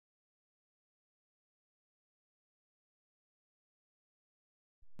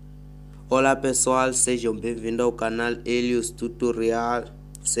Olá pessoal, sejam bem-vindos ao canal Helios Tutorial.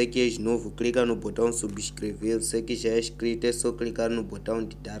 Você que é novo, clica no botão subscrever. Você que já é inscrito, é só clicar no botão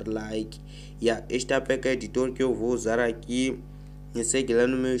de dar like. Este APK editor que eu vou usar aqui, me segue lá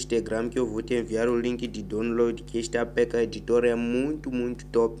no meu Instagram que eu vou te enviar o link de download, que este APK editor é muito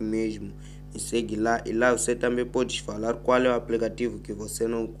top mesmo. Me segue lá e lá você também pode falar qual é o aplicativo que você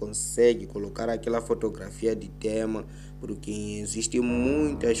não consegue colocar aquela fotografia de tema, porque existem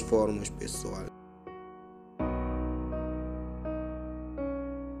muitas formas, pessoal.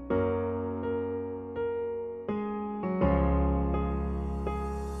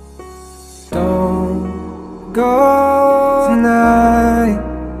 Don't go tonight,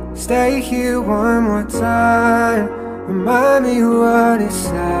 stay here one more time, remind me what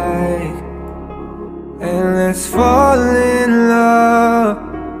it's like, and let's fall in love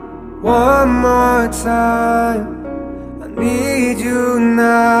one more time. I need you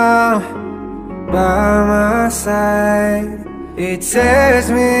now by my side. It tears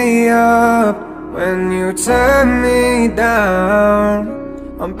me up when you turn me down.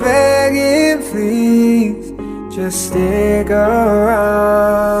 I'm begging, please, just stick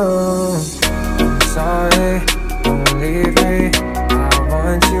around. I'm sorry, don't leave me, I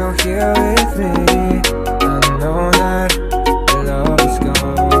want you here with me. I know that your love is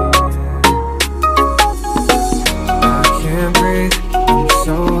gone. I can't breathe, I'm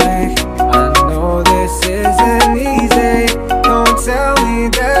so weak, I know this isn't easy. Don't tell me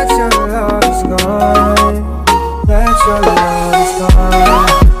that your love is gone, that your love is gone.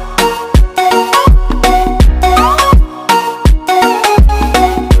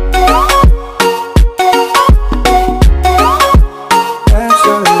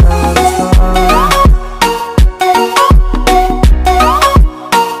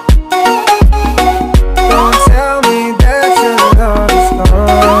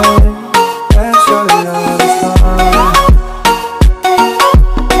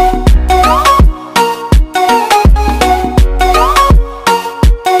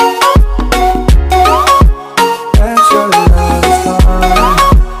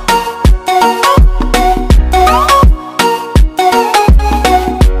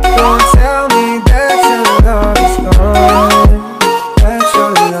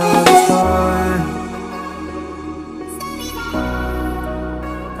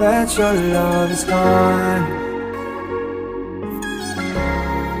 That your love is gone.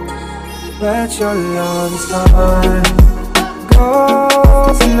 That your love is gone. Go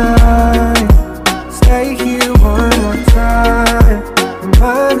tonight, stay here one more time,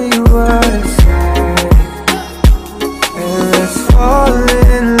 remind me what it's like, and let's fall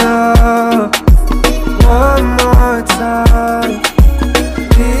in love one more time.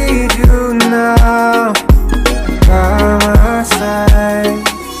 Need you now by my side.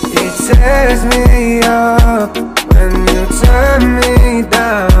 It tears me up when you turn me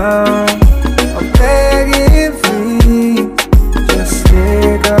down. I'm begging, please, just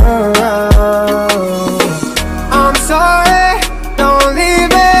stick around. I'm sorry, don't leave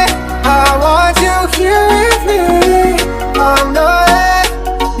me, I want you here with me. I know that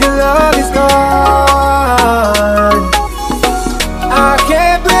your love is gone. I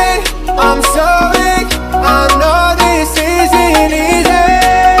can't breathe, I'm so weak, I know this isn't easy.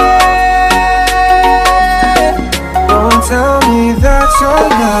 Tell me that your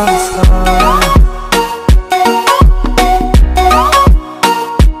love is gone.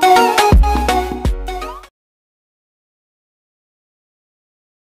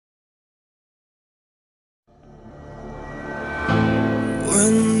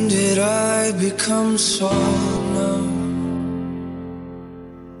 When did I become so numb?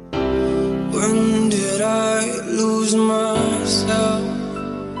 When did I lose myself?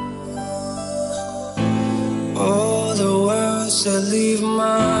 All the words that leave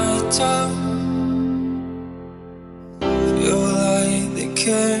my tongue feel like they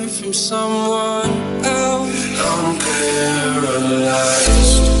came from someone else. I'm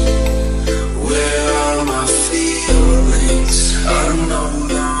paralyzed. Where are my feelings? I no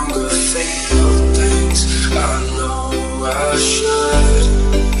longer feel things I know I should.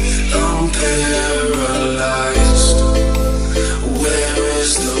 I'm paralyzed. Where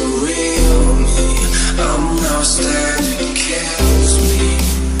is the real me? I'm lost and it kills me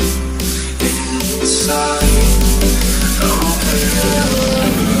inside. I'm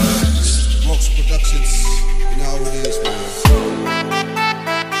paralyzed. Vox Productions, you know how it is, man.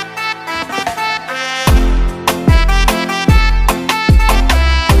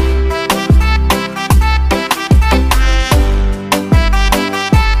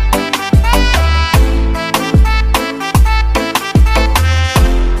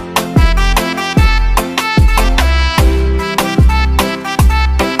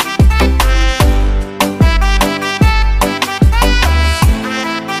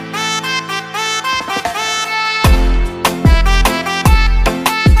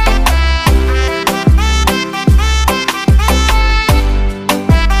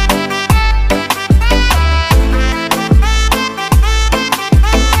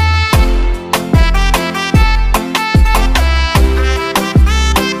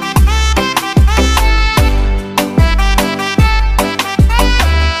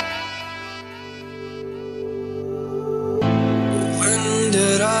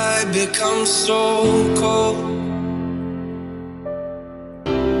 become so cold?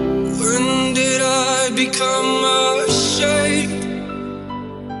 When did I become ashamed?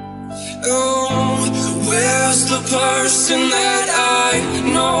 Oh, where's the person that I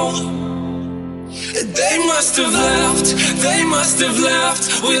know? They must have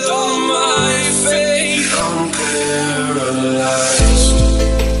left with all my faith. I'm paralyzed.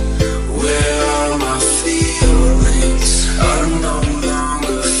 Where are my feelings? I no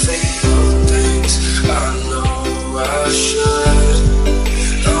longer feel things I know I should.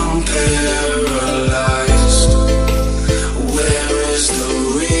 I'm paralyzed. Where is the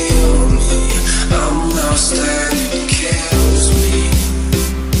real me? I'm lost and it kills me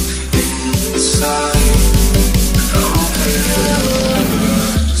inside.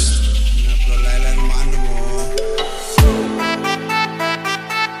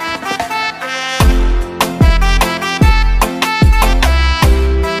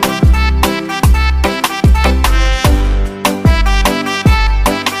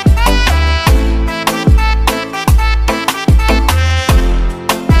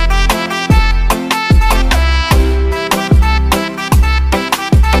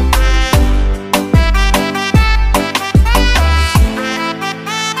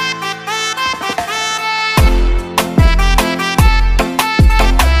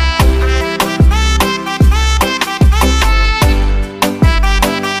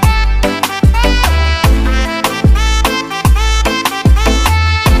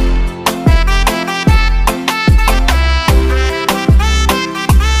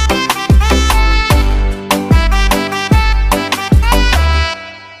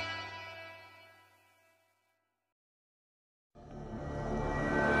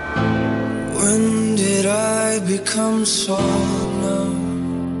 When did I become so numb?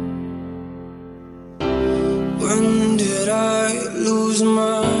 When did I lose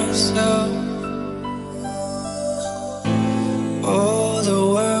myself? All the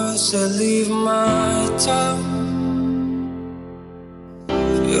words that leave my tongue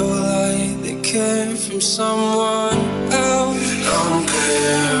feel like they came from someone else. I'm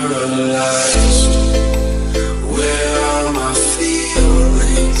paralyzed. Where are my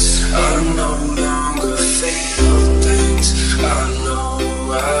feelings? I no longer feel things I know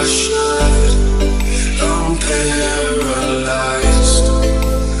I should. I'm paralyzed.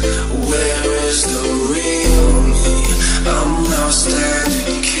 Where is the real me? I'm lost and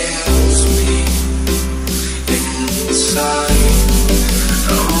it kills me inside.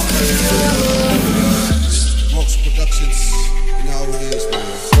 I'm paralyzed. Mox Productions, you know how it is, man.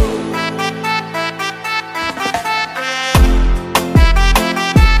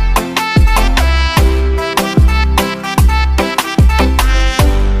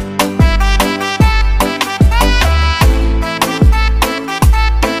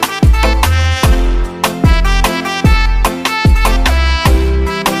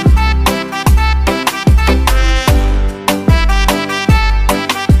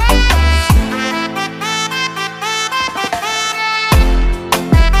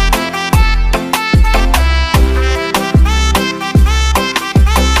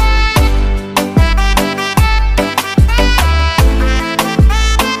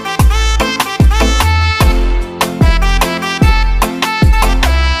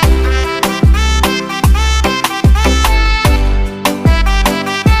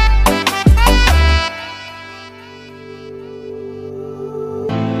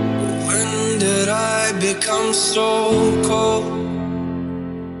 Become so cold.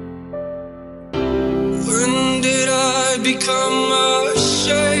 When did I become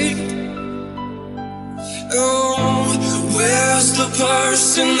ashamed? Oh, where's the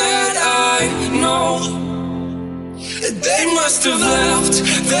person that I know? They must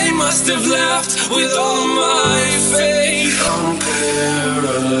have left with all my faith. I'm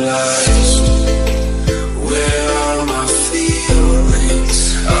paralyzed. Where are my feelings?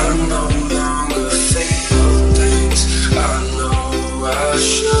 I no longer feel things I know I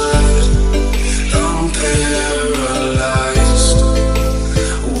should. I'm paralyzed.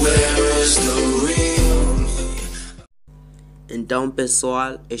 Where is the real me? Então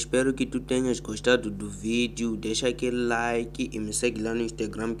pessoal, espero que tu tenhas gostado do vídeo. Deixa aquele like e me segue lá no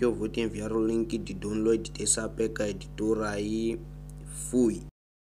Instagram que eu vou te enviar o link de download dessa APK editora aí. Fui!